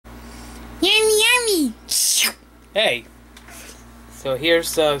Hey, so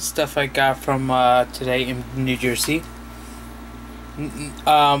here's the stuff I got from today in New Jersey.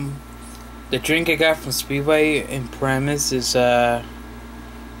 The drink I got from Speedway in Premise is not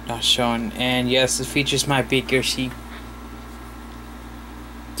shown, and yes, it features my big Yoshi.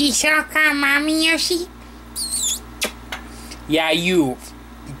 You saw Mommy Yoshi? Yeah, you,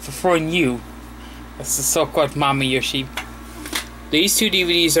 preferring you. That's the so-called Mama Yoshi. These two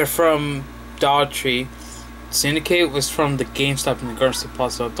DVDs are from Dollar Tree. Syndicate was from the GameStop in the GameStop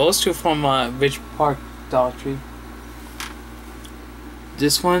Plaza. Those two from Ridge Park Dollar Tree.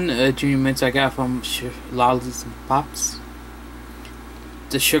 This one, Junior Mints, I got from Lolli's and Pops.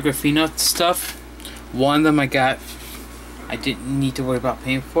 The Sugarfina stuff, one of them I got. I didn't need to worry about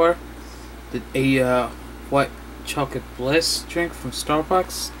paying for. What chocolate bliss drink from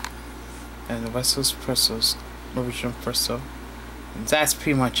Starbucks, and the West Coast Pressos, original Presso. And that's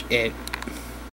pretty much it.